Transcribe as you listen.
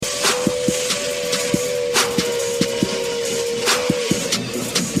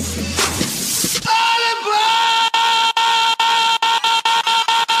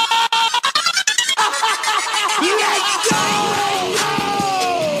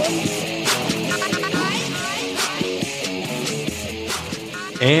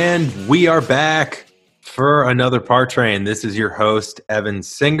And we are back for another Par Train. This is your host, Evan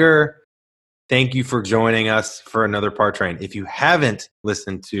Singer. Thank you for joining us for another Par Train. If you haven't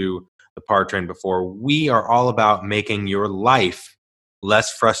listened to the Par Train before, we are all about making your life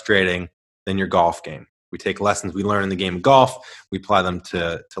less frustrating than your golf game. We take lessons we learn in the game of golf, we apply them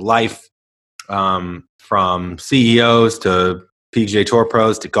to life, from CEOs to PGA Tour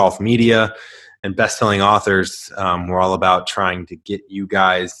pros to golf media and best-selling authors. We're all about trying to get you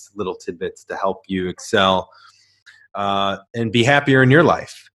guys little tidbits to help you excel and be happier in your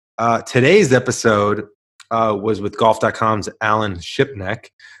life. Today's episode was with Golf.com's Alan Shipnuck.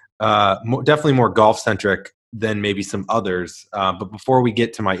 Definitely more golf-centric than maybe some others. But before we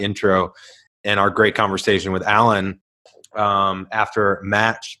get to my intro and our great conversation with Alan after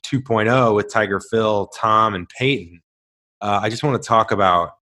match 2.0 with Tiger, Phil, Tom, and Peyton, I just want to talk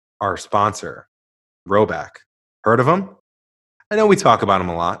about our sponsor, Rhoback. Heard of them? I know we talk about them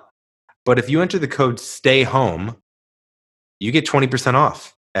a lot, but if you enter the code STAYHOME, you get 20%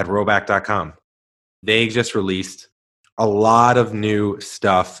 off at Rhoback.com. They just released a lot of new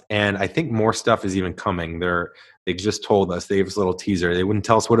stuff, and I think more stuff is even coming. They just told us, they gave us a little teaser. They wouldn't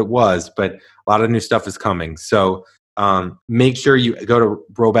tell us what it was, but a lot of new stuff is coming. So make sure you go to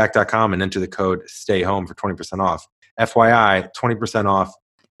Rhoback.com and enter the code STAYHOME for 20% off. FYI, 20% off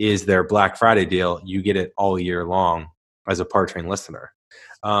is their Black Friday deal. You get it all year long as a Par Train listener.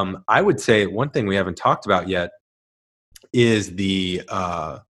 I would say one thing we haven't talked about yet is the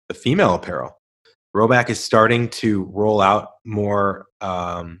female apparel. Rhoback is starting to roll out more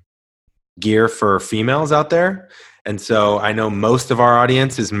gear for females out there. And so I know most of our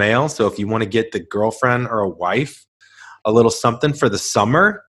audience is male. So if you want to get the girlfriend or a wife a little something for the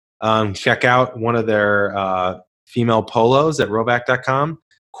summer, check out one of their female polos at Rhoback.com,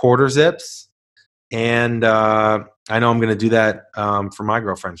 quarter zips. And I know I'm going to do that for my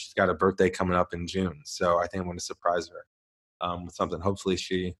girlfriend. She's got a birthday coming up in June. So I think I'm going to surprise her with something. Hopefully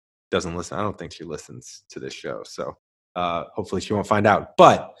she doesn't listen. I don't think she listens to this show. So hopefully she won't find out.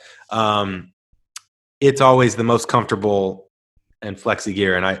 But it's always the most comfortable and flexy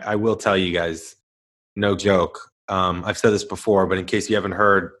gear. And I will tell you guys, no joke. I've said this before, but in case you haven't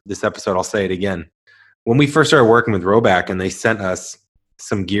heard this episode, I'll say it again. When we first started working with Rhoback and they sent us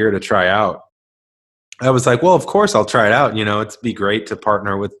some gear to try out, I was like, well, of course I'll try it out. You know, it'd be great to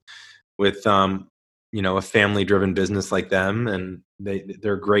partner with a family-driven business like them, and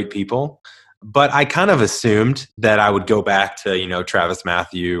they're great people. But I kind of assumed that I would go back to, Travis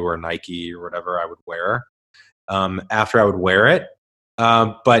Matthew or Nike or whatever I would wear after I would wear it.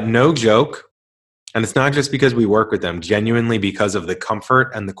 But no joke, and it's not just because we work with them, genuinely because of the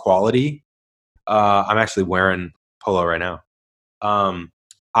comfort and the quality. I'm actually wearing polo right now.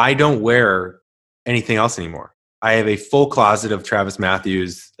 I don't wear anything else anymore. I have a full closet of Travis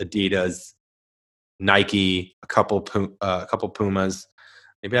Matthews, Adidas, Nike, a couple Pumas.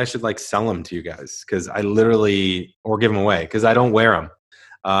 Maybe I should sell them to you guys because or give them away because I don't wear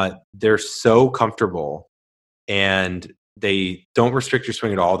them. They're so comfortable and they don't restrict your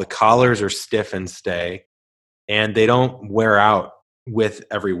swing at all. The collars are stiff and stay, and they don't wear out with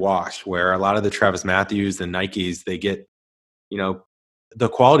every wash, where a lot of the Travis Matthews and Nikes, they get, the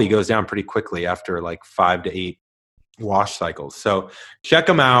quality goes down pretty quickly after 5 to 8 wash cycles. So check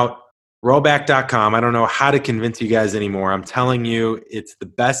them out. Rhoback.com. I don't know how to convince you guys anymore. I'm telling you, it's the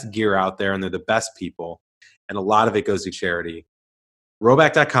best gear out there and they're the best people. And a lot of it goes to charity.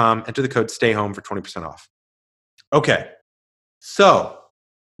 Rhoback.com. Enter the code STAYHOME for 20% off. Okay. So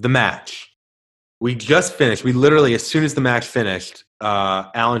the match. We just finished. We literally, as soon as the match finished,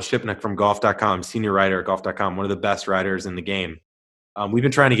 Alan Shipnuck from Golf.com, senior writer at Golf.com, one of the best writers in the game. We've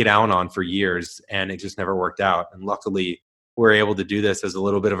been trying to get Alan on for years, and it just never worked out. And luckily, we're able to do this as a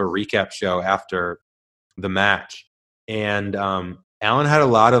little bit of a recap show after the match. And Alan had a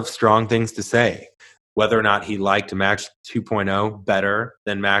lot of strong things to say, whether or not he liked match 2.0 better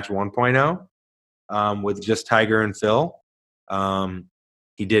than match 1.0 with just Tiger and Phil.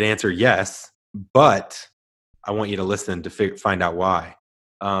 He did answer yes, but I want you to listen to find out why.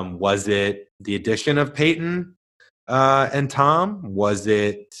 Was it the addition of Peyton and Tom? Was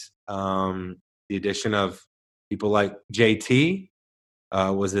it the addition of people like JT?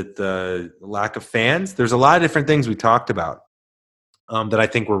 Was it the lack of fans? There's a lot of different things we talked about that I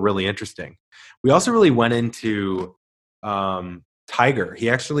think were really interesting. We also really went into Tiger. He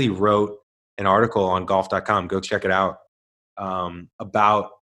actually wrote an article on golf.com. Go check it out.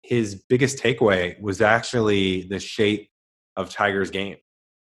 About his biggest takeaway was actually the shape of Tiger's game.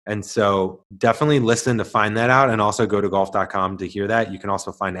 And so definitely listen to find that out, and also go to golf.com to hear that. You can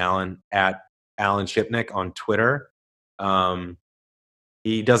also find Alan at Alan Shipnuck on Twitter.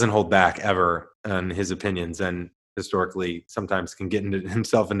 he doesn't hold back ever on his opinions, and historically sometimes can get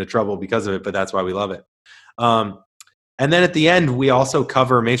himself into trouble because of it, but that's why we love it. And then at the end, we also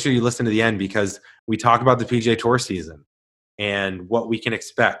cover, make sure you listen to the end, because we talk about the PGA Tour season and what we can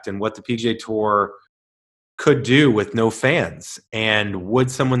expect and what the PGA Tour could do with no fans. And would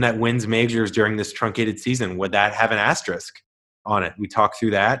someone that wins majors during this truncated season, would that have an asterisk on it? We talk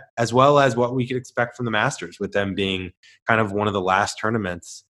through that, as well as what we could expect from the Masters, with them being kind of one of the last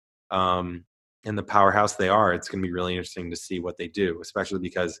tournaments in the powerhouse they are. It's going to be really interesting to see what they do, especially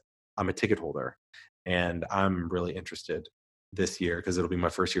because I'm a ticket holder and I'm really interested this year because it'll be my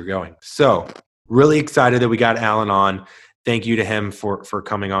first year going. So really excited that we got Alan on. Thank you to him for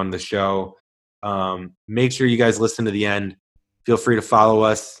coming on the show. Make sure you guys listen to the end. Feel free to follow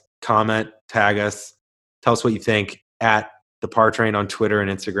us, comment, tag us, tell us what you think at the Par Train on Twitter and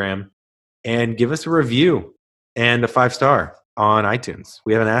Instagram, and give us a review and a 5-star on iTunes.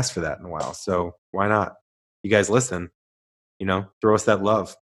 We haven't asked for that in a while, so why not? You guys listen, throw us that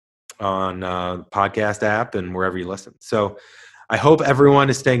love on podcast app and wherever you listen. So I hope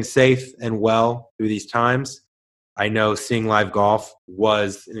everyone is staying safe and well through these times. I know seeing live golf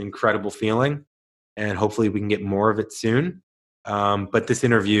was an incredible feeling, and hopefully we can get more of it soon. But this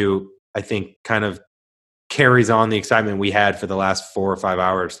interview, I think, kind of carries on the excitement we had for the last 4 or 5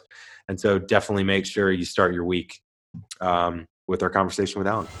 hours. And so definitely make sure you start your week with our conversation with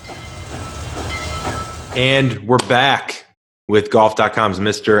Alan. And we're back with Golf.com's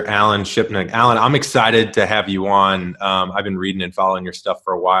Mr. Alan Shipnuck. Alan, I'm excited to have you on. I've been reading and following your stuff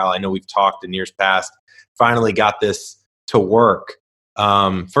for a while. I know we've talked in years past. Finally got this to work.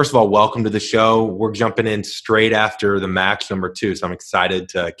 First of all, welcome to the show. We're jumping in straight after the match number 2, so I'm excited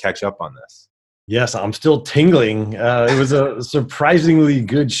to catch up on this. Yes, I'm still tingling. It was a surprisingly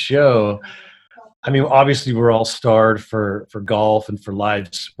good show. I mean, obviously we're all starved for golf and for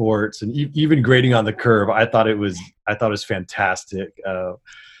live sports, and even grading on the curve, I thought it was fantastic.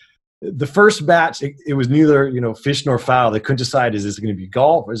 The first match, it was neither fish nor fowl. They couldn't decide, is this going to be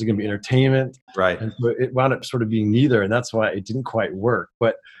golf or is it going to be entertainment? Right. And so it wound up sort of being neither, and that's why it didn't quite work.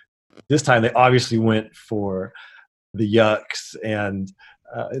 But this time they obviously went for the yucks, and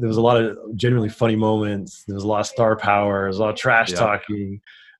there was a lot of genuinely funny moments. There was a lot of star power. There was a lot of trash talking,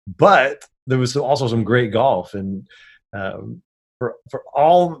 but there was also some great golf. And for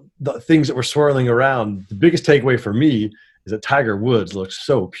all the things that were swirling around, the biggest takeaway for me is that Tiger Woods looked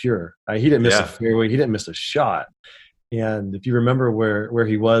so pure. He didn't miss a fairway. He didn't miss a shot. And if you remember where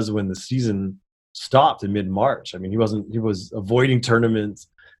he was when the season stopped in mid-March, I mean, he was avoiding tournaments.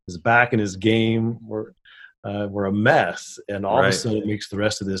 His back and his game were a mess. And all of a sudden it makes the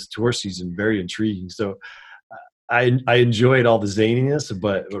rest of this tour season very intriguing. So I enjoyed all the zaniness,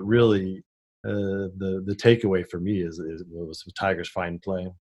 but really the takeaway for me was Tiger's fine play.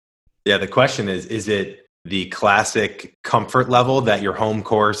 Yeah, the question is it the classic comfort level that your home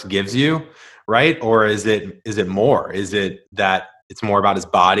course gives you, right? Or is it more? Is it that it's more about his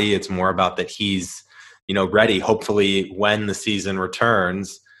body? It's more about that he's, ready, hopefully when the season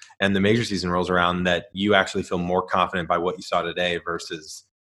returns and the major season rolls around, that you actually feel more confident by what you saw today versus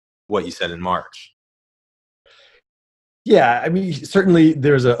what you said in March? Yeah, I mean, certainly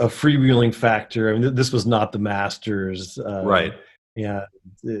there's a freewheeling factor. I mean, this was not the Masters. Right. Yeah,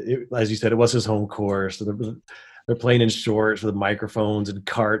 as you said, it was his home course. They're playing in shorts with microphones and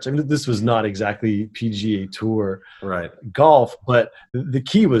carts. I mean, this was not exactly PGA Tour golf, but the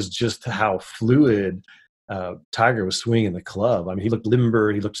key was just how fluid Tiger was swinging the club. I mean, he looked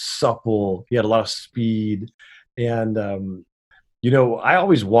limber, he looked supple, he had a lot of speed. And, I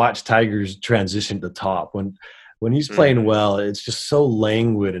always watch Tiger's transition to the top. When he's playing well, it's just so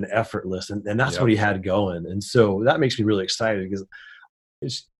languid and effortless, and that's what he had going. And so that makes me really excited, because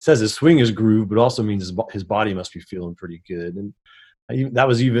it says his swing is grooved, but also means his body must be feeling pretty good. And that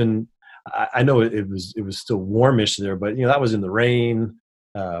was even, I know it was still warmish there, but that was in the rain,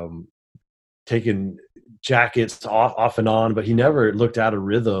 taking jackets off and on, but he never looked out of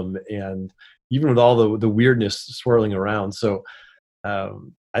rhythm, and even with all the weirdness swirling around. So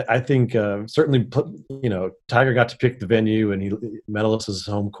I think certainly, Tiger got to pick the venue, and Medalist is his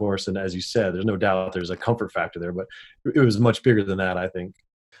home course. And as you said, there's no doubt there's a comfort factor there, but it was much bigger than that, I think.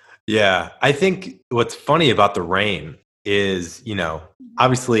 Yeah. I think what's funny about the rain is,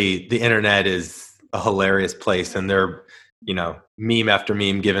 obviously the internet is a hilarious place, and they're, meme after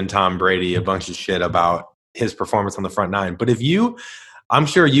meme giving Tom Brady a bunch of shit about his performance on the front nine. But I'm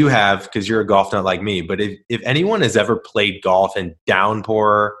sure you have, because you're a golf nut like me, but if anyone has ever played golf in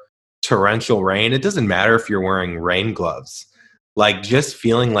downpour, torrential rain, it doesn't matter if you're wearing rain gloves. Like, just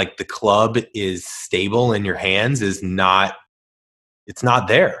feeling like the club is stable in your hands is not it's not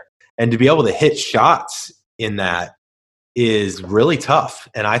there. And to be able to hit shots in that is really tough.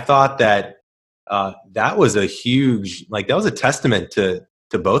 And I thought that that was a huge, like that was a testament to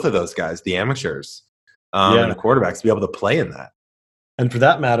both of those guys, the amateurs and the quarterbacks, to be able to play in that. And for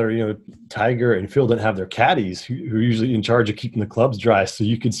that matter, Tiger and Phil didn't have their caddies who are usually in charge of keeping the clubs dry. So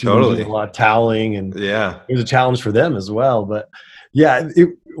you could see them doing a lot of toweling, and it was a challenge for them as well. But yeah,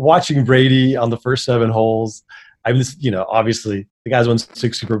 watching Brady on the first 7 holes, obviously the guy's won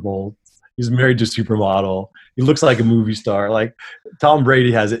 6 Super Bowls. He's married to a supermodel. He looks like a movie star. Like Tom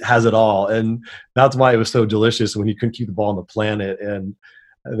Brady has it all. And that's why it was so delicious when he couldn't keep the ball on the planet. And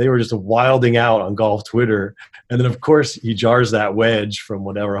they were just wilding out on golf Twitter. And then, of course, he jars that wedge from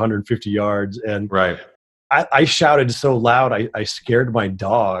 150 yards. And I shouted so loud, I scared my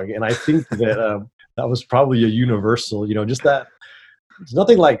dog. And I think that that was probably a universal, just that. It's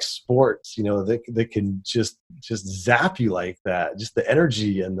nothing like sports, that can just zap you like that. Just the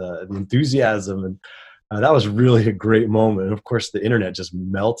energy and the enthusiasm. And that was really a great moment. And, of course, the internet just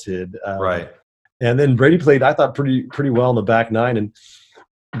melted. And then Brady played, I thought, pretty well in the back 9.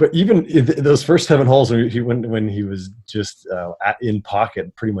 But even in those first 7 holes when he was just in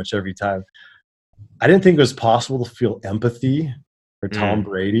pocket pretty much every time, I didn't think it was possible to feel empathy for Tom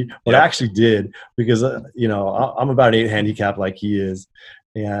Brady. But I actually did, because I'm about an 8 handicap like he is,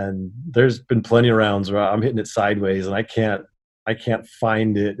 and there's been plenty of rounds where I'm hitting it sideways and I can't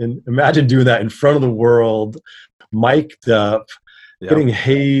find it. And imagine doing that in front of the world, mic'd up, getting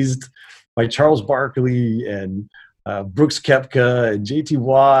hazed by Charles Barkley and Brooks Koepka and JT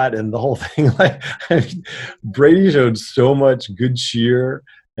Watt and the whole thing. Brady showed so much good cheer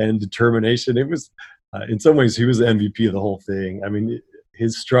and determination. It was, in some ways, he was the MVP of the whole thing. I mean,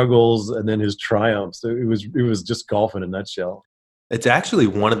 his struggles and then his triumphs. It was just golf in a nutshell. It's actually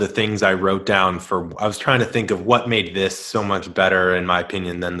one of the things I wrote down I was trying to think of what made this so much better, in my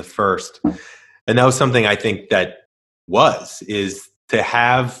opinion, than the first. And that was something I think that is to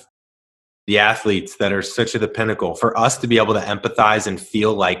have the athletes that are such at the pinnacle, for us to be able to empathize and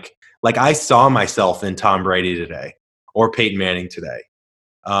feel like I saw myself in Tom Brady today or Peyton Manning today.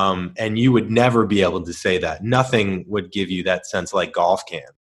 And you would never be able to say that. Nothing would give you that sense like golf can.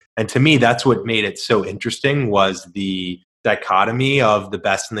 And to me, that's what made it so interesting, was the dichotomy of the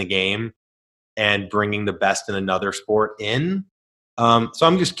best in the game and bringing the best in another sport in. So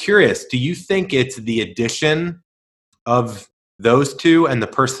I'm just curious, do you think it's the addition of those two and the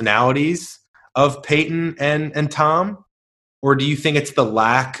personalities of Peyton and Tom? Or do you think it's the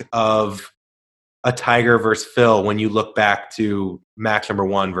lack of a Tiger versus Phil when you look back to match number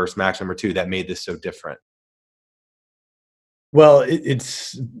 1 versus match number 2 that made this so different? Well,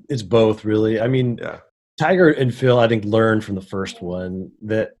 it's both, really. I mean, Tiger and Phil, I think, learned from the first one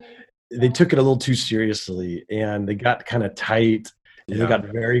that they took it a little too seriously, and they got kind of tight, and they got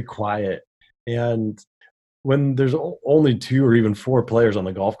very quiet. And when there's only 2 or even 4 players on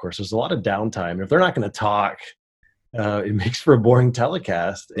the golf course, there's a lot of downtime. If they're not going to talk, it makes for a boring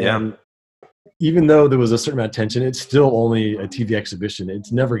telecast. And even though there was a certain amount of tension, it's still only a TV exhibition.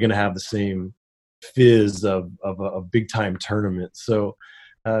 It's never going to have the same fizz of a big-time tournament. So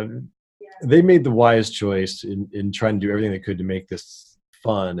they made the wise choice in trying to do everything they could to make this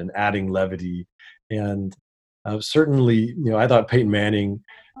fun and adding levity. And certainly, I thought Peyton Manning,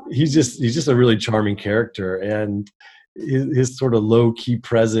 he's just a really charming character, and his sort of low-key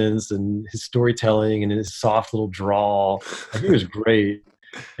presence and his storytelling and his soft little drawl, I think it was great.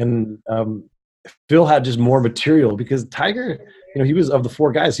 And Phil had just more material, because Tiger, he was, of the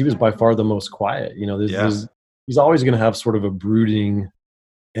 4 guys, he was by far the most quiet. He's always going to have sort of a brooding,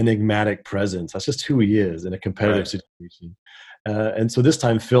 enigmatic presence. That's just who he is in a competitive situation. And so this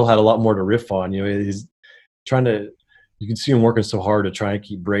time Phil had a lot more to riff on. He's trying to, you can see him working so hard to try and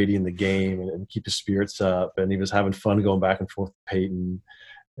keep Brady in the game and keep his spirits up. And he was having fun going back and forth with Peyton.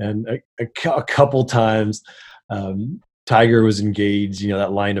 And a couple times, Tiger was engaged,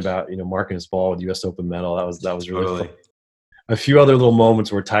 that line about, marking his ball with US Open medal. That was really fun. A few other little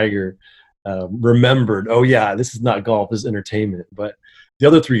moments where Tiger remembered, oh yeah, this is not golf, this is entertainment. But the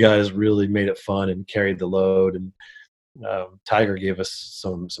other 3 guys really made it fun and carried the load. And Tiger gave us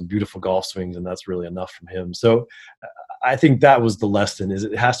some beautiful golf swings, and that's really enough from him. So I think that was the lesson, is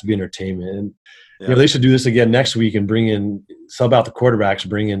it has to be entertainment. And they should do this again next week and sub out the quarterbacks,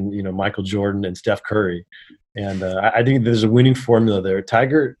 bring in, Michael Jordan and Steph Curry. And I think there's a winning formula there.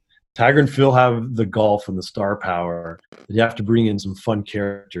 Tiger and Phil have the golf and the star power. You have to bring in some fun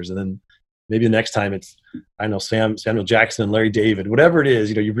characters, and then maybe the next time it's, I know, Samuel Jackson and Larry David, whatever it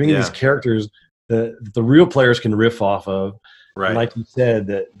is. You bring in these characters that the real players can riff off of, and like you said,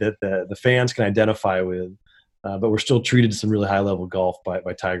 that the fans can identify with. but we're still treated to some really high level golf by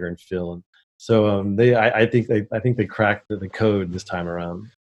Tiger and Phil. And so I think they cracked the code this time around.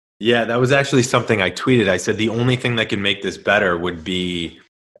 Yeah, that was actually something I tweeted. I said the only thing that could make this better would be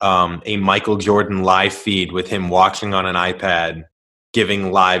a Michael Jordan live feed with him watching on an iPad,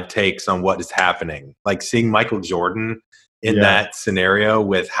 giving live takes on what is happening. Like seeing Michael Jordan in that scenario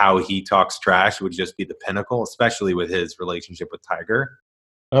with how he talks trash would just be the pinnacle, especially with his relationship with Tiger.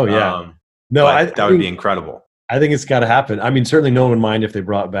 Oh yeah, no, that would be incredible. I think it's got to happen. I mean, certainly no one would mind if they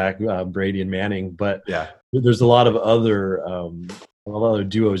brought back Brady and Manning, but there's a lot of other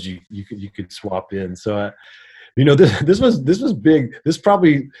duos you could swap in. So, this was big. This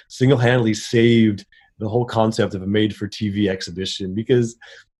probably single-handedly saved the whole concept of a made-for-TV exhibition because,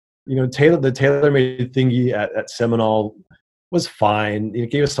 the TaylorMade thingy at Seminole was fine.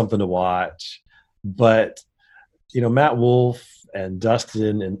 It gave us something to watch, but Matt Wolff and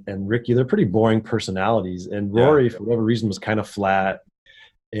Dustin and Ricky, they're pretty boring personalities. And Rory, for whatever reason, was kind of flat.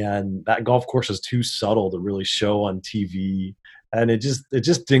 And that golf course was too subtle to really show on TV. And it just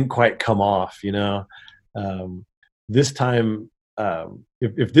didn't quite come off, This time,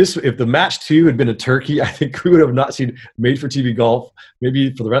 if the match 2 had been a turkey, I think we would have not seen made for TV golf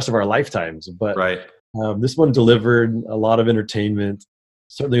maybe for the rest of our lifetimes. But this one delivered a lot of entertainment.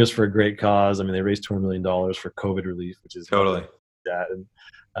 Certainly was for a great cause. I mean, they raised $200 million for COVID relief, which is totally that.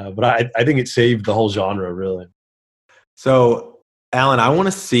 And, but I think it saved the whole genre, really. So, Alan, I want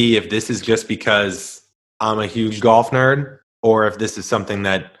to see if this is just because I'm a huge golf nerd or if this is something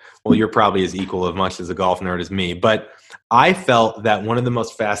that, well, you're probably as equal of much as a golf nerd as me. But I felt that one of the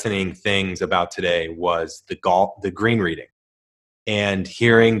most fascinating things about today was the green reading and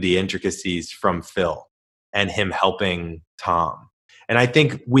hearing the intricacies from Phil and him helping Tom. And I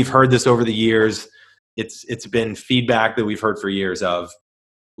think we've heard this over the years. It's been feedback that we've heard for years of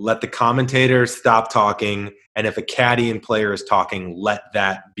let the commentator stop talking. And if a caddy and player is talking, let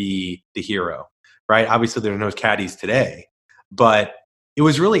that be the hero, right? Obviously, there are no caddies today. But it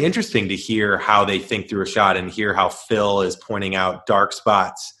was really interesting to hear how they think through a shot and hear how Phil is pointing out dark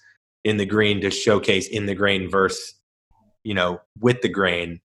spots in the green to showcase in the grain versus, with the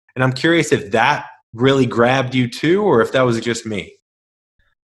grain. And I'm curious if that really grabbed you too, or if that was just me.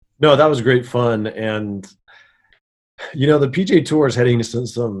 No, that was great fun. And, the PGA Tour is heading into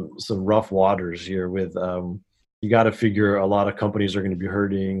some rough waters here with, you got to figure a lot of companies are going to be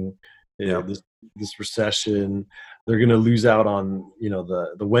hurting this recession. They're going to lose out on,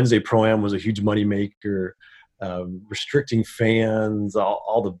 the Wednesday Pro-Am was a huge moneymaker, restricting fans,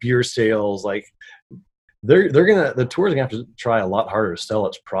 all the beer sales. Like the tour's gonna have to try a lot harder to sell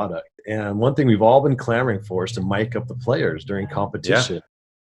its product. And one thing we've all been clamoring for is to mic up the players during competition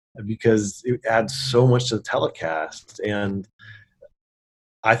because it adds so much to the telecast. And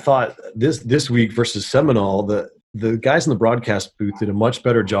I thought this week versus Seminole, the guys in the broadcast booth did a much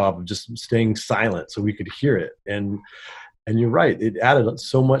better job of just staying silent so we could hear it. And you're right, it added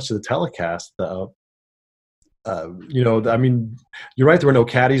so much to the telecast. I mean, you're right, there were no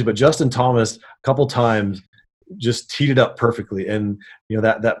caddies, but Justin Thomas a couple times just teed it up perfectly. And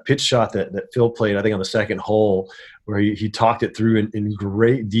that pitch shot that Phil played, I think on the second hole, where he talked it through in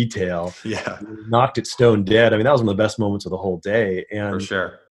great detail. Knocked it stone dead. I mean, that was one of the best moments of the whole day. And for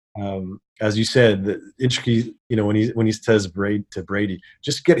sure. As you said, the intricacy, when he says to Brady,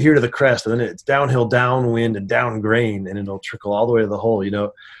 just get here to the crest, and then it's downhill, downwind, and down grain, and it'll trickle all the way to the hole.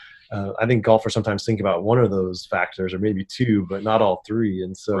 I think golfers sometimes think about one of those factors, or maybe two, but not all three.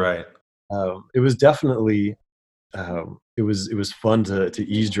 And so, it was definitely it was fun to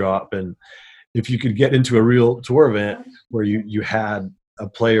eavesdrop. And if you could get into a real tour event where you had a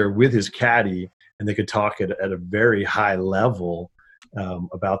player with his caddy and they could talk at a very high level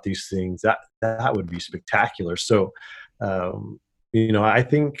about these things, that would be spectacular. So, I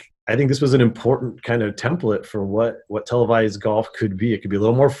think this was an important kind of template for what televised golf could be. It could be a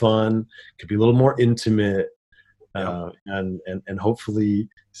little more fun, could be a little more intimate, and hopefully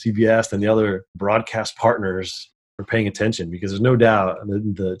CBS and the other broadcast partners are paying attention, because there's no doubt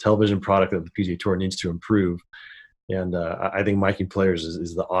the television product of the PGA Tour needs to improve. And I think miking players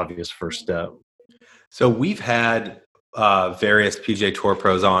is the obvious first step. So we've had various PGA Tour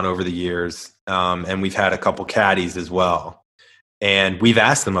pros on over the years, and we've had a couple caddies as well. And we've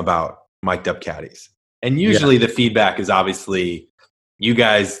asked them about mic'd up caddies. And usually the feedback is obviously, you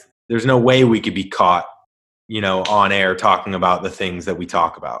guys, there's no way we could be caught, on air talking about the things that we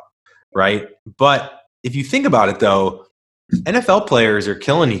talk about, right? But if you think about it, though, NFL players are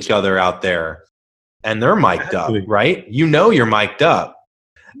killing each other out there, and they're mic'd up, right? You're mic'd up.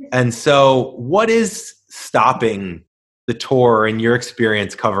 And so what is stopping the tour and your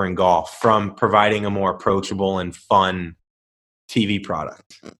experience covering golf from providing a more approachable and fun TV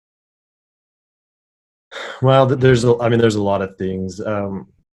product? Well, there's a lot of things.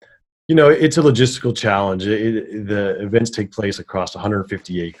 It's a logistical challenge. The events take place across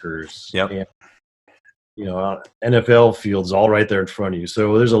 150 acres. Yep. And, NFL fields all right there in front of you.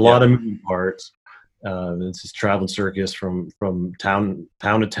 So there's a lot of moving parts. It's this traveling circus from town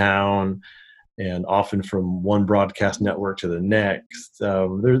to town, and often from one broadcast network to the next.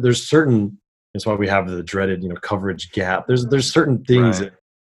 There's certain. That's why we have the dreaded, coverage gap. There's certain things Right.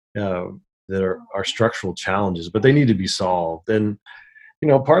 that are structural challenges, but they need to be solved. And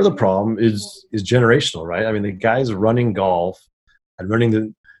part of the problem is generational, right? I mean, the guys running golf and running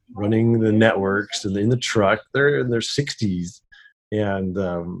the networks and in the truck, they're in their 60s and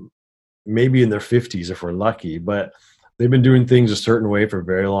maybe in their 50s if we're lucky, but they've been doing things a certain way for a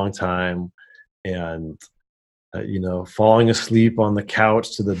very long time. And falling asleep on the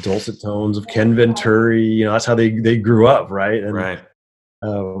couch to the dulcet tones of Ken Venturi, that's how they grew up, right? And, Right.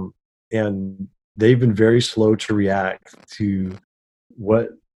 And they've been very slow to react to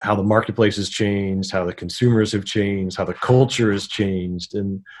how the marketplace has changed, how the consumers have changed, how the culture has changed.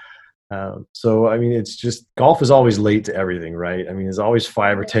 And so, I mean, it's just, golf is always late to everything, right? I mean, it's always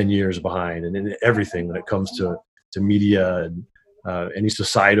 5 or 10 years behind and in everything when it comes to media and any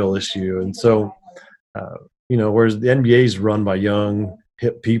societal issue. And so, whereas the NBA is run by young,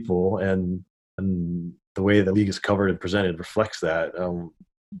 hip people and the way the league is covered and presented reflects that.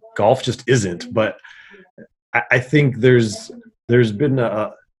 Golf just isn't. But I think there's been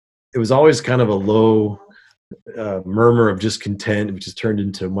it was always kind of a low murmur of discontent, which has turned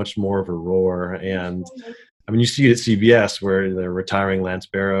into much more of a roar. And I mean, you see it at CBS where they're retiring Lance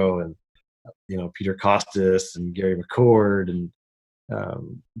Barrow and Peter Costas and Gary McCord, and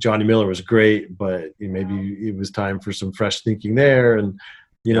Johnny Miller was great, but maybe it was time for some fresh thinking there. And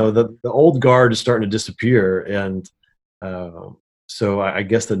the old guard is starting to disappear, and so I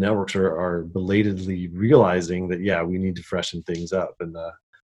guess the networks are belatedly realizing that we need to freshen things up. And the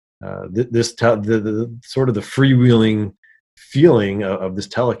sort of the freewheeling feeling of this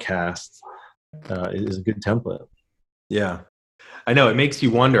telecast is a good template. Yeah. I know it makes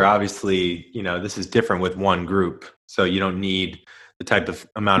you wonder, obviously, this is different with one group. So you don't need the type of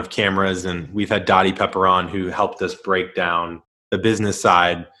amount of cameras. And we've had Dottie Pepper on who helped us break down the business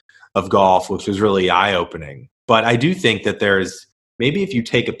side of golf, which was really eye-opening. But I do think that there's, maybe if you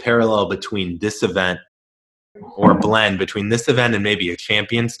take a parallel between this event or a blend between this event and maybe a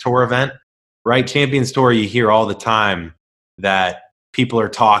Champions Tour event, right? Champions Tour, you hear all the time that people are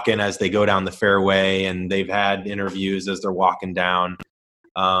talking as they go down the fairway and they've had interviews as they're walking down.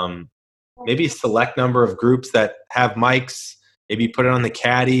 Maybe a select number of groups that have mics, maybe put it on the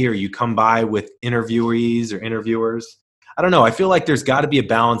caddy or you come by with interviewees or interviewers. I don't know. I feel like there's got to be a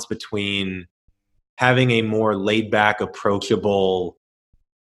balance between having a more laid back, approachable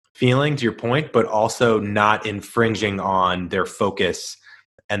feeling, to your point, but also not infringing on their focus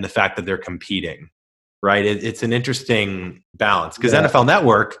and the fact that they're competing, right? It's an interesting balance because NFL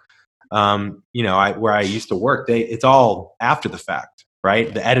Network, where I used to work, it's all after the fact,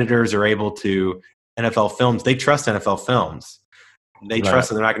 right? The editors are able to, NFL Films, they trust NFL Films. They trust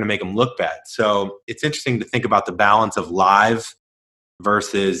that they're not going to make them look bad. So it's interesting to think about the balance of live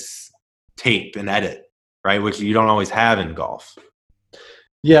versus tape and edit, right? Which you don't always have in golf.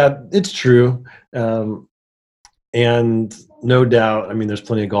 Yeah, it's true. And no doubt, I mean, there's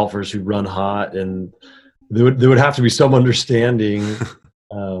plenty of golfers who run hot, and there would have to be some understanding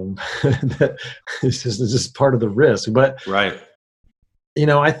that it's just part of the risk. But, right.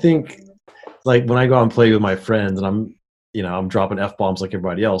 I think like when I go out and play with my friends and I'm dropping F-bombs like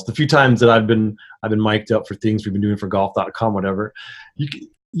everybody else, the few times that I've been mic'd up for things we've been doing for golf.com, whatever,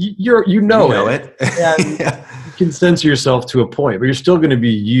 you know it. And you can censor yourself to a point, but you're still going to be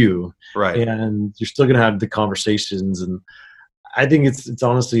you, right? And you're still going to have the conversations. And I think it's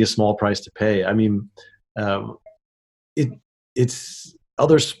honestly a small price to pay. I mean, it's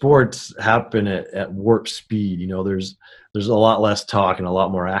other sports happen at warp speed. There's a lot less talk and a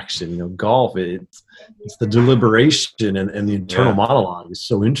lot more action. Golf, it's the deliberation and the internal monologue is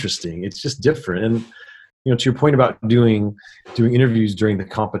so interesting. It's just different. And to your point about doing interviews during the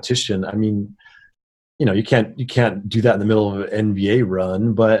competition, I mean, you can't do that in the middle of an NBA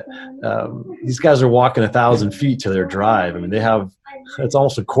run, but these guys are walking 1,000 feet to their drive. I mean, it's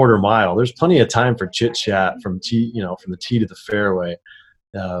almost a quarter mile. There's plenty of time for chit chat from the tee to the fairway,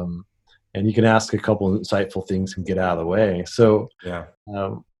 and you can ask a couple of insightful things and get out of the way. So,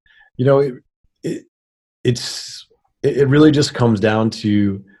 it really just comes down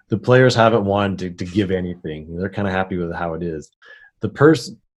to the players haven't wanted to give anything. They're kind of happy with how it is. The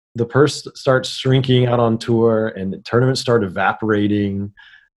purse starts shrinking out on tour, and the tournaments start evaporating.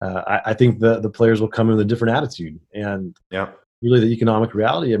 I think the players will come in with a different attitude, and Yeah. really the economic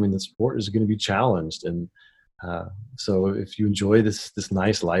reality. I mean, the sport is going to be challenged, and so if you enjoy this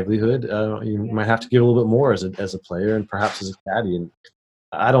nice livelihood, you might have to give a little bit more as a player and perhaps as a caddy. And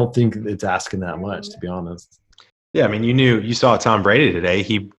I don't think it's asking that much, to be honest. Yeah, I mean, you saw Tom Brady today.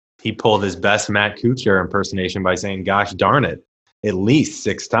 He pulled his best Matt Kuchar impersonation by saying, "Gosh darn it," at least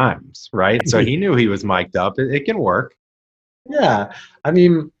 6 times, right? So he knew he was mic'd up. It can work. Yeah, I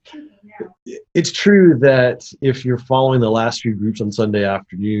mean, it's true that if you're following the last few groups on Sunday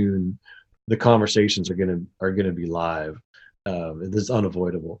afternoon, the conversations are gonna be live. It's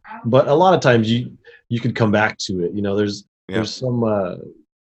unavoidable. But a lot of times you can come back to it. You know, there's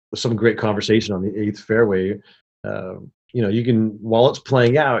some great conversation on the eighth fairway. You know, you can, while it's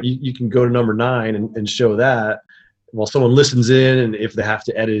playing out, you can go to number 9 and show that while someone listens in, and if they have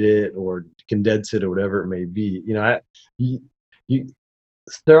to edit it or condense it or whatever it may be. You know, you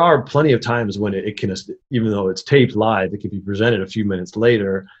there are plenty of times when it can, even though it's taped live, it can be presented a few minutes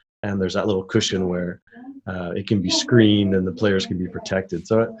later, and there's that little cushion where it can be screened and the players can be protected.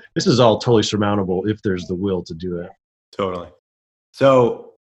 So this is all totally surmountable if there's the will to do it. Totally.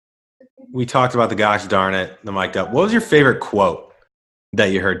 So we talked about the gosh darn it, the mic'd up. What was your favorite quote that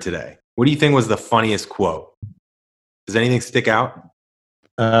you heard today? What do you think was the funniest quote? Does anything stick out?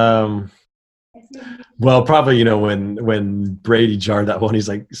 Well, probably, you know, when Brady jarred that one, he's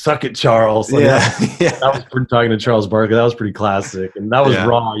like, "Suck it, Charles." Yeah, that was pretty, talking to Charles Barkley. That was pretty classic, and that was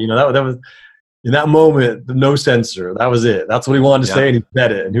raw. You know, that was in that moment, no censor. That was it. That's what he wanted to say, and he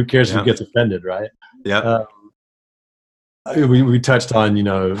said it. And who cares if he gets offended, right? Yeah. We touched on, you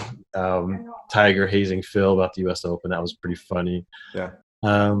know, Tiger hazing Phil about the U.S. Open. That was pretty funny. Yeah.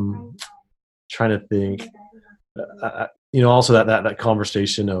 Trying to think. You know, also that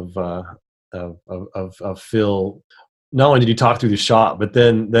conversation of Phil. Not only did he talk through the shot, but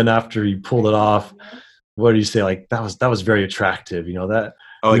then after he pulled it off, what did he say? Like, that was very attractive. You know that.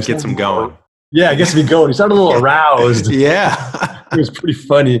 Oh, it gets him going. Yeah, it gets me going. He sounded a little aroused. Yeah. It was pretty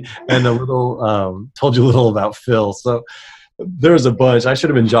funny, and a little told you a little about Phil. So there was a bunch. I should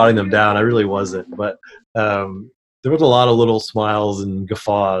have been jotting them down. I really wasn't, but there was a lot of little smiles and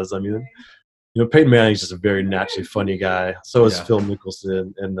guffaws. I mean, you know, Peyton Manning's just a very naturally funny guy. So is Phil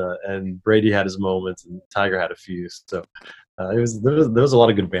Mickelson, and Brady had his moments, and Tiger had a few. So there was a lot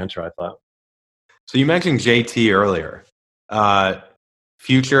of good banter, I thought. So you mentioned JT earlier.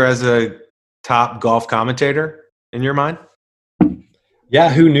 Future as a top golf commentator in your mind? Yeah,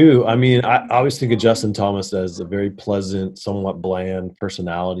 who knew? I mean, I always think of Justin Thomas as a very pleasant, somewhat bland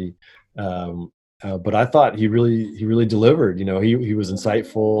personality. But I thought he really delivered. You know, he was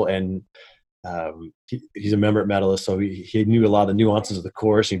insightful, and he's a Membert medalist, so he knew a lot of the nuances of the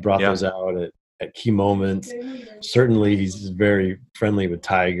course. He brought those out at key moments. Certainly, he's very friendly with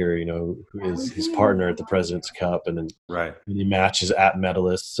Tiger, you know, who is his partner at the President's Cup, and then he matches at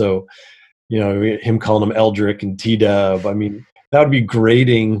medalists. So, you know, him calling him Eldrick and T-Dub, I mean, that would be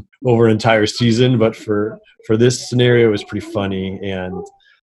grating over an entire season, but for this scenario, it was pretty funny, and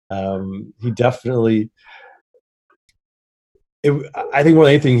he definitely. I think more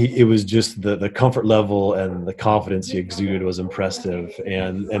than anything, it was just the comfort level and the confidence he exuded was impressive,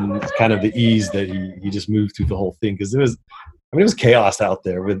 and kind of the ease that he just moved through the whole thing, because it was chaos out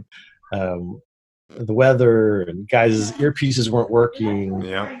there with the weather, and guys' earpieces weren't working.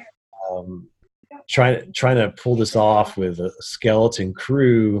 Yeah. Trying to pull this off with a skeleton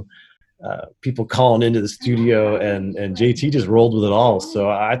crew, people calling into the studio, and JT just rolled with it all. So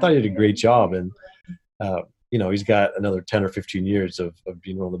I thought he did a great job, and you know, he's got another 10 or 15 years of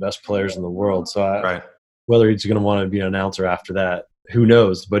being one of the best players in the world. So whether he's going to want to be an announcer after that, who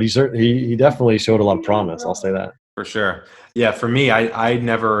knows? But he definitely showed a lot of promise. I'll say that. For sure. Yeah, for me, I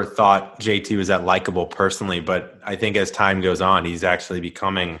never thought JT was that likable personally, but I think as time goes on, he's actually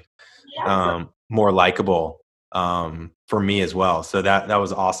becoming more likable for me as well. So that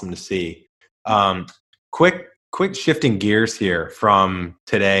was awesome to see. Quick shifting gears here from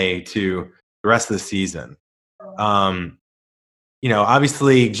today to the rest of the season. You know,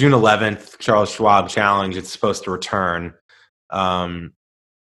 obviously June 11th, Charles Schwab Challenge, it's supposed to return.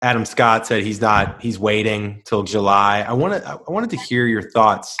 Adam Scott said he's waiting till July. I wanted to hear your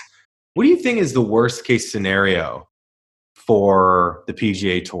thoughts. What do you think is the worst case scenario for the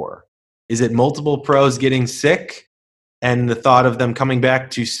PGA Tour? Is it multiple pros getting sick and the thought of them coming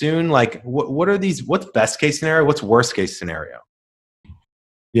back too soon? Like, what's best case scenario? What's worst case scenario?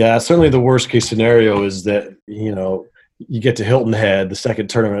 Yeah, certainly the worst case scenario is that, you know, you get to Hilton Head, the second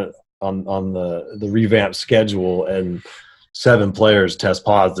tournament on the revamped schedule, and 7 players test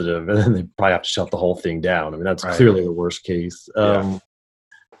positive, and then they probably have to shut the whole thing down. I mean, that's clearly the worst case.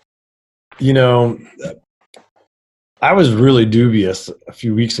 You know, I was really dubious a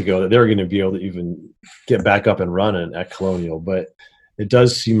few weeks ago that they were going to be able to even get back up and running at Colonial, but it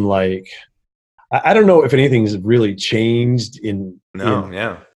does seem like I don't know if anything's really changed in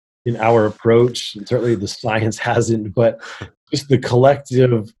our approach. Certainly, the science hasn't, but just the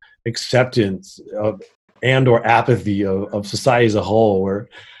collective acceptance of or apathy of society as a whole, where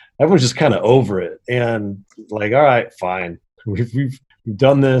everyone's just kind of over it and like, all right, fine, we've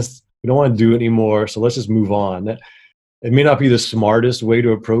done this. We don't want to do it anymore, so let's just move on. It may not be the smartest way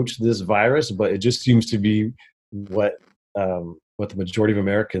to approach this virus, but it just seems to be what the majority of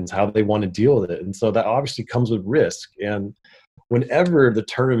Americans, how they want to deal with it. And so that obviously comes with risk. And whenever the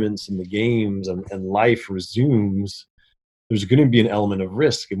tournaments and the games and life resumes, there's going to be an element of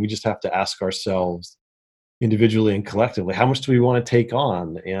risk. And we just have to ask ourselves individually and collectively, how much do we want to take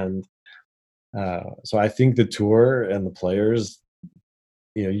on? And so I think the tour and the players,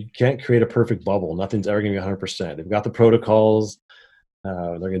 you can't create a perfect bubble. Nothing's ever going to be 100%. They've got the protocols.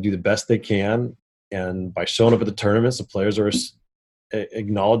 They're going to do the best they can. And by showing up at the tournaments, the players are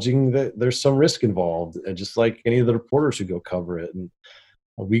acknowledging that there's some risk involved, and just like any of the reporters who go cover it. And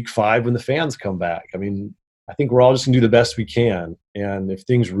week 5, when the fans come back, I mean, I think we're all just going to do the best we can. And if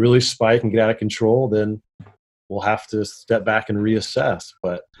things really spike and get out of control, then we'll have to step back and reassess.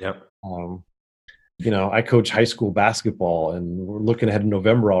 But I coach high school basketball, and we're looking ahead to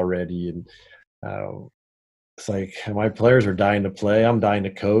November already. And it's like my players are dying to play. I'm dying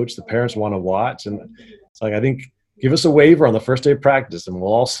to coach. The parents want to watch. And it's like, I think, give us a waiver on the first day of practice, and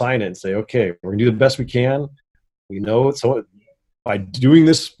we'll all sign it and say, okay, we're going to do the best we can. We know it. So by doing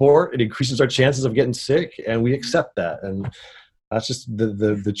this sport, it increases our chances of getting sick, and we accept that. And that's just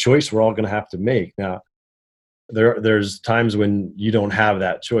the choice we're all going to have to make. Now, there's times when you don't have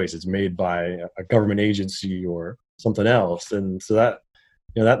that choice. It's made by a government agency or something else. And so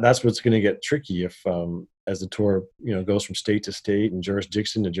that's what's going to get tricky if as the tour goes from state to state and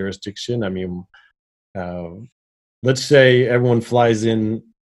jurisdiction to jurisdiction. I mean, let's say everyone flies in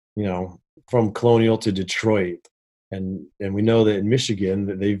from Colonial to Detroit, and we know that in Michigan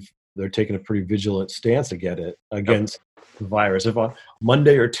that they're taking a pretty vigilant stance against the virus. If on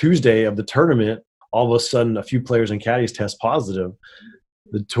Monday or Tuesday of the tournament, all of a sudden a few players and caddies test positive,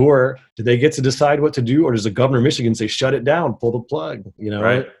 the tour, do they get to decide what to do, or does the governor of Michigan say shut it down, pull the plug?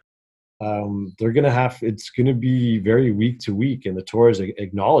 Right. They're going to it's going to be very week to week, and the tours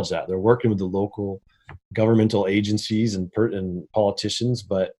acknowledge that. They're working with the local governmental agencies and politicians,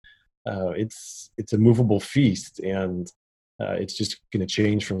 but it's a movable feast, and it's just going to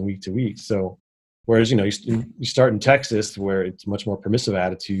change from week to week. So whereas you start in Texas, where it's much more permissive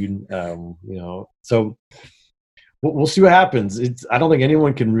attitude, so we'll see what happens. I don't think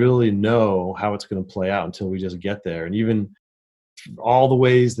anyone can really know how it's going to play out until we just get there. And even all the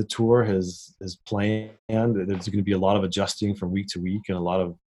ways the tour has planned, there's going to be a lot of adjusting from week to week and a lot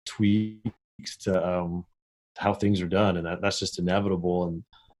of tweaks to how things are done, and that's just inevitable. And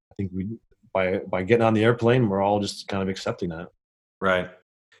I think by getting on the airplane, we're all just kind of accepting that. Right.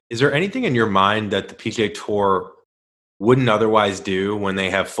 Is there anything in your mind that the PGA Tour wouldn't otherwise do when they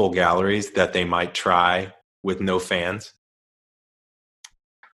have full galleries that they might try with no fans?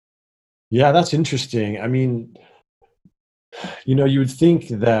 Yeah, that's interesting. I mean, you would think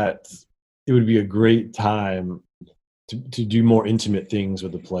that it would be a great time to do more intimate things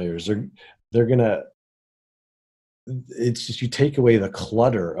with the players. They're gonna. It's just you take away the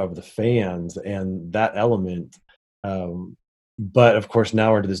clutter of the fans and that element. But of course,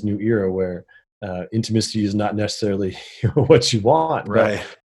 now we're to this new era where intimacy is not necessarily what you want. Right.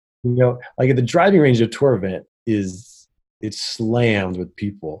 But, like at the driving range of tour event it's slammed with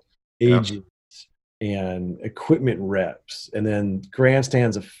people, agents and equipment reps, and then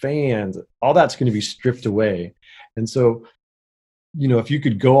grandstands of fans. All that's going to be stripped away. And so, if you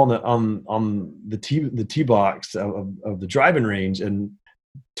could go on the tee box of the driving range and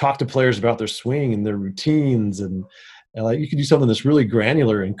talk to players about their swing and their routines, and like you could do something that's really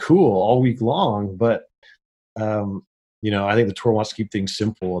granular and cool all week long. But I think the tour wants to keep things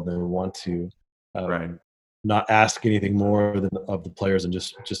simple, and they want to not ask anything more of the players and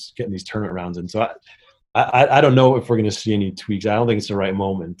just getting these tournament rounds in. So I don't know if we're going to see any tweaks. I don't think it's the right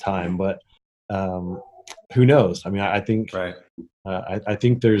moment in time, but who knows? I mean, I think I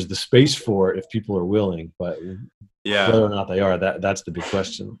think there's the space for it if people are willing, but whether or not they are, that's the big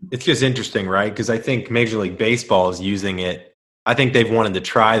question. It's just interesting, right? Because I think Major League Baseball is using it I think they've wanted to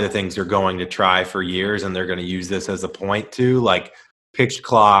try the things they're going to try for years, and they're going to use this as a point to, like pitch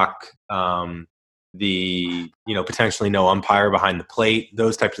clock, potentially no umpire behind the plate,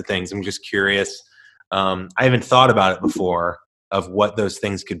 those types of things. I'm just curious. I haven't thought about it before of what those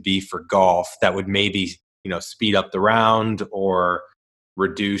things could be for golf that would maybe, speed up the round or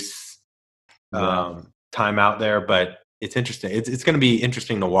reduce time out there. But it's interesting. It's going to be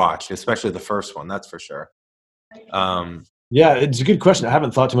interesting to watch, especially the first one. That's for sure. Yeah, it's a good question. I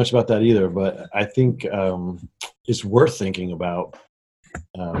haven't thought too much about that either, but I think it's worth thinking about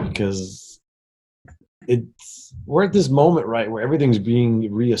because we're at this moment, right, where everything's being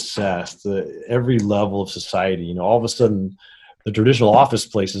reassessed at every level of society. All of a sudden, the traditional office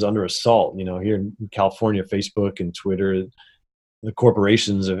place is under assault. Here in California, Facebook and Twitter, the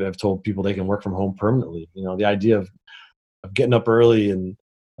corporations have told people they can work from home permanently. The idea of getting up early and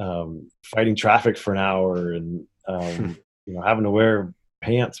fighting traffic for an hour and having to wear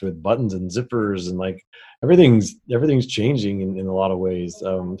pants with buttons and zippers and like everything's changing in a lot of ways.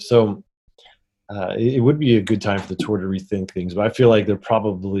 So it would be a good time for the tour to rethink things, but I feel like they're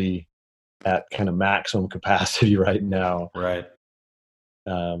probably at kind of maximum capacity right now. Right.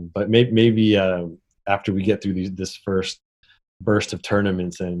 But maybe after we get through this first burst of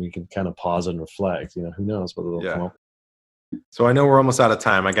tournaments, and we can kind of pause and reflect. Who knows what they'll come up. So I know we're almost out of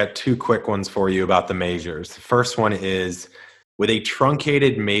time. I got two quick ones for you about the majors. The first one is, with a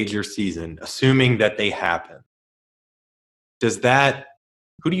truncated major season, assuming that they happen,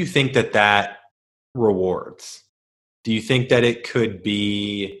 who do you think that rewards? Do you think that it could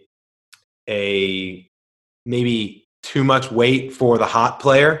be maybe too much weight for the hot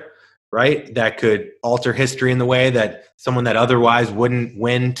player, right? That could alter history in the way that someone that otherwise wouldn't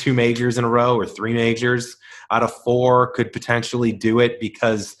win 2 majors in a row or 3 majors out of 4 could potentially do it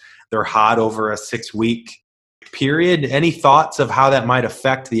because they're hot over a 6-week period. Any thoughts of how that might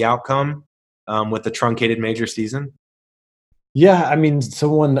affect the outcome with the truncated major season? Yeah, I mean,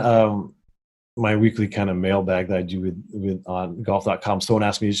 someone, my weekly kind of mailbag that I do with on golf.com, someone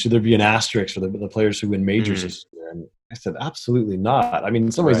asked me, should there be an asterisk for the players who win majors this year? And I said, absolutely not. I mean,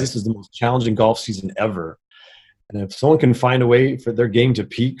 in some ways, this is the most challenging golf season ever. And if someone can find a way for their game to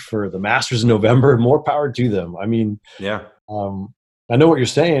peak for the Masters in November, more power to them. I mean, yeah. I know what you're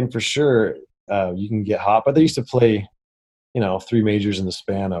saying for sure. You can get hot, but they used to play, 3 majors in the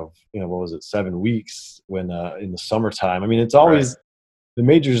span of, 7 weeks when in the summertime. I mean, it's always the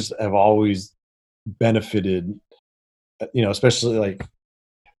majors have always benefited, especially like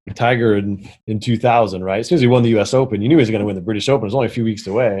Tiger in 2000, right? As soon as he won the U.S. Open, you knew he was going to win the British Open. It was only a few weeks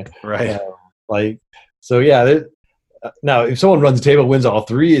away, right? So yeah. Now, if someone runs the table, wins all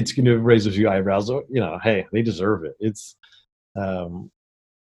 3, it's going to raise a few eyebrows. Hey, they deserve it. It's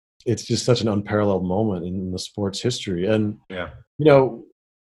just such an unparalleled moment in the sport's history. And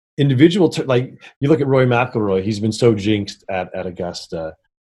individual like you look at Rory McIlroy, he's been so jinxed at Augusta,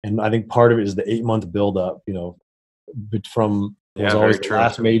 and I think part of it is the 8-month buildup. From it was always the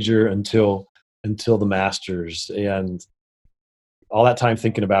last major until the Masters, and all that time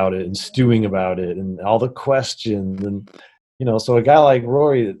thinking about it and stewing about it and all the questions. And, so a guy like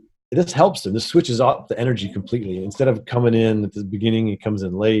Rory, this helps him. This switches off the energy completely. Instead of coming in at the beginning, he comes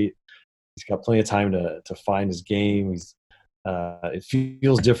in late. He's got plenty of time to find his game. It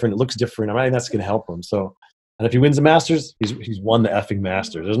feels different. It looks different. I think that's going to help him. So, and if he wins the Masters, he's won the effing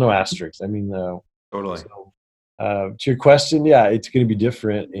Masters. There's no asterisks. I mean, totally. So, to your question, yeah, it's going to be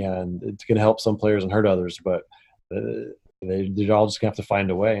different, and it's going to help some players and hurt others. But they're all just going to have to find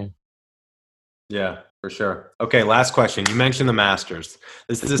a way. Yeah, for sure. Okay, last question. You mentioned the Masters.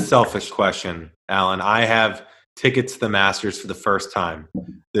 This is a selfish question, Alan. I have tickets to the Masters for the first time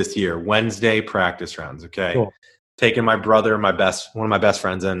this year. Wednesday practice rounds. Okay, cool. Taking my brother, one of my best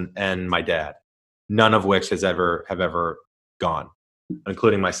friends, and my dad. None of which have ever gone,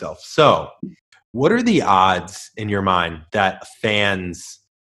 including myself. So, what are the odds in your mind that fans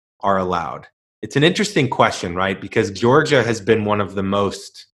are allowed? It's an interesting question, right? Because Georgia has been one of the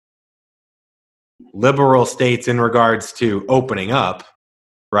most liberal states in regards to opening up,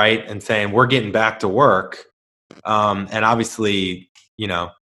 right? And saying we're getting back to work. And obviously, the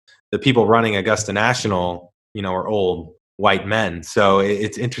people running Augusta National, are old white men. So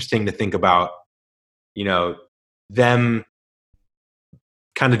it's interesting to think about, them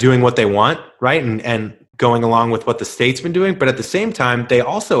kind of doing what they want, right? And going along with what the state's been doing. But at the same time, they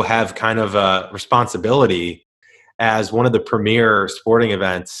also have kind of a responsibility as one of the premier sporting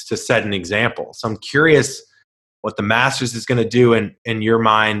events to set an example. So I'm curious what the Masters is going to do in your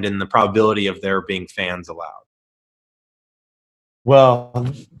mind and the probability of there being fans allowed. Well,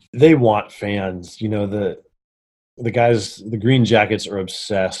 they want fans. the Green Jackets are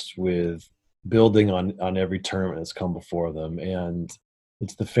obsessed with building on every tournament that's come before them, and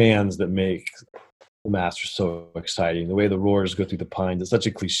it's the fans that make the Masters so exciting. The way the roars go through the pines, it's such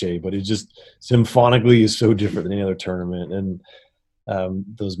a cliche, but it just symphonically is so different than any other tournament. And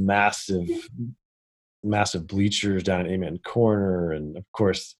those massive bleachers down at Amen Corner, and of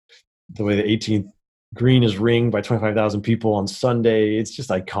course the way the 18th green is ringed by 25,000 people on Sunday, it's just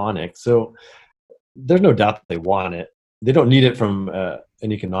iconic. So there's no doubt that they want it. They don't need it from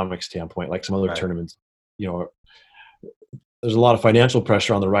an economic standpoint like some other tournaments. There's a lot of financial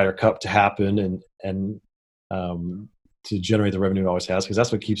pressure on the Ryder Cup to happen and to generate the revenue it always has, because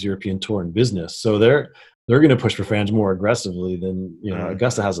that's what keeps European Tour in business. So they're going to push for fans more aggressively than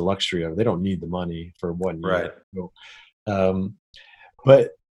Augusta has the luxury of. They don't need the money for 1 year. So, but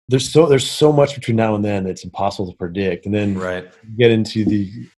there's so much between now and then that's impossible to predict. And then you get into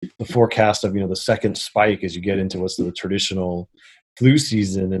the forecast of the second spike as you get into what's the traditional flu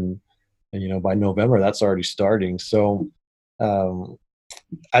season, and by November that's already starting. So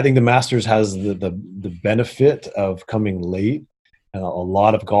I think the Masters has the benefit of coming late, and a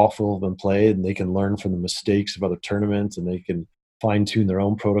lot of golf will have been played, and they can learn from the mistakes of other tournaments, and they can fine tune their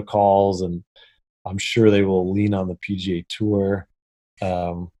own protocols. And I'm sure they will lean on the PGA Tour.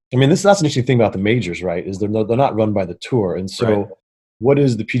 That's an interesting thing about the majors, right? Is they're not run by the tour, and so what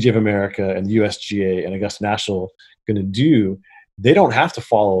is the PGA of America and the USGA and Augusta National going to do? They don't have to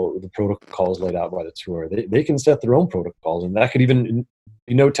follow the protocols laid out by the tour. They can set their own protocols, and that could even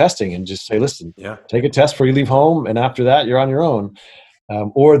be no testing, and just say, listen, take a test before you leave home, and after that you're on your own.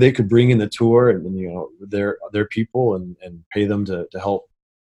 Or they could bring in the tour and their people and pay them to help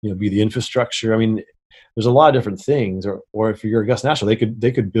be the infrastructure. There's a lot of different things. Or if you're Augusta National,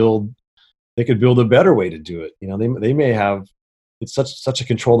 they could build a better way to do it. They may have, it's such a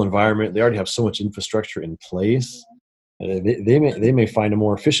controlled environment. They already have so much infrastructure in place. They may find a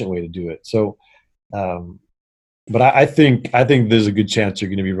more efficient way to do it. So, but I think there's a good chance you're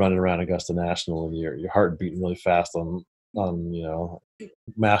going to be running around Augusta National and your heart beating really fast on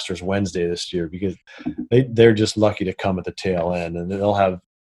Masters Wednesday this year, because they're just lucky to come at the tail end, and they'll have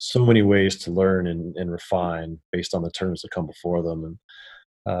so many ways to learn and refine based on the tournaments that come before them.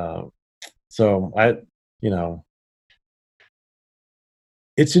 And so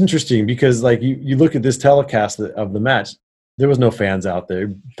it's interesting because you look at this telecast of the match, there was no fans out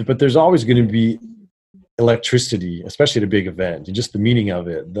there, but there's always going to be electricity, especially at a big event, and just the meaning of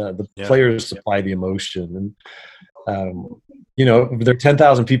it. The players supply the emotion, and there are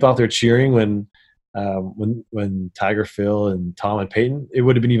 10,000 people out there cheering when Tiger, Phil, and Tom and Peyton, it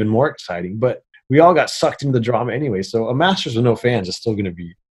would have been even more exciting. But we all got sucked into the drama anyway. So a Masters with no fans is still going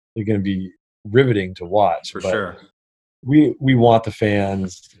to be riveting to watch. For sure. We want the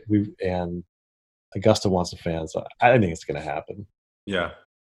fans, and Augusta wants the fans. So I think it's going to happen. Yeah.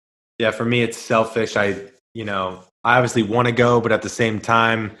 For me, it's selfish. I obviously want to go, but at the same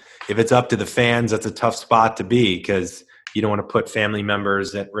time, if it's up to the fans, that's a tough spot to be, because you don't want to put family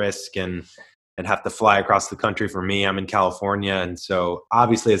members at risk and have to fly across the country. For me, I'm in California, and so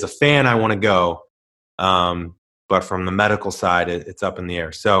obviously as a fan, I want to go. But from the medical side, it's up in the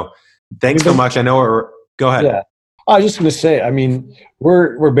air. So thanks so much. I know go ahead. Yeah. I was just going to say,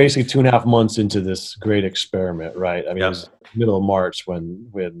 we're basically 2.5 months into this great experiment, right? It was middle of March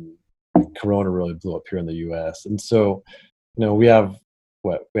when Corona really blew up here in the U.S. And so, we have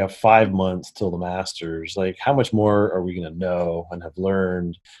 5 months till the Masters. How much more are we going to know and have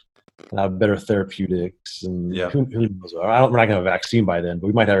learned and have better therapeutics? And who knows? We're not going to have a vaccine by then, but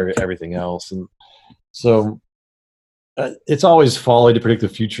we might have everything else. And so it's always folly to predict the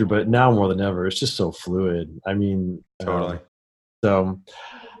future, but now more than ever, it's just so fluid. Totally.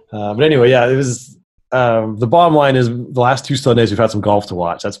 But anyway, it was. The bottom line is the last 2 Sundays we've had some golf to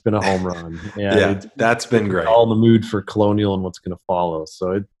watch. That's been a home run. That's been great. All in the mood for Colonial and what's going to follow.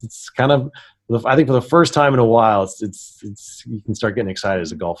 So it's kind of, I think for the first time in a while, it's you can start getting excited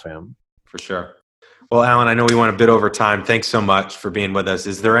as a golf fan. For sure. Well, Alan, I know we went a bit over time. Thanks so much for being with us.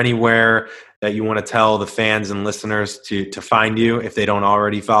 Is there anywhere that you want to tell the fans and listeners to find you if they don't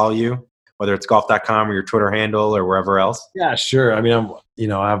already follow you, whether it's golf.com or your Twitter handle or wherever else? Yeah, sure. I've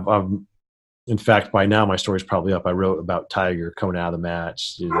in fact, by now my story's probably up. I wrote about Tiger coming out of the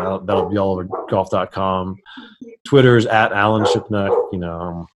match. That'll be all over golf.com. Twitter's at Alan Shipnuck.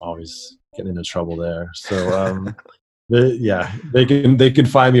 I'm always getting into trouble there. So they can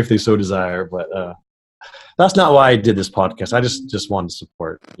find me if they so desire. But that's not why I did this podcast. I just wanted to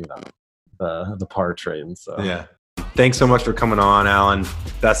support the par train. So thanks so much for coming on, Alan.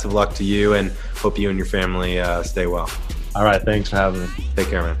 Best of luck to you, and hope you and your family stay well. All right, thanks for having me. Take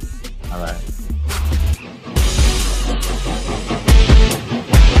care, man. All right.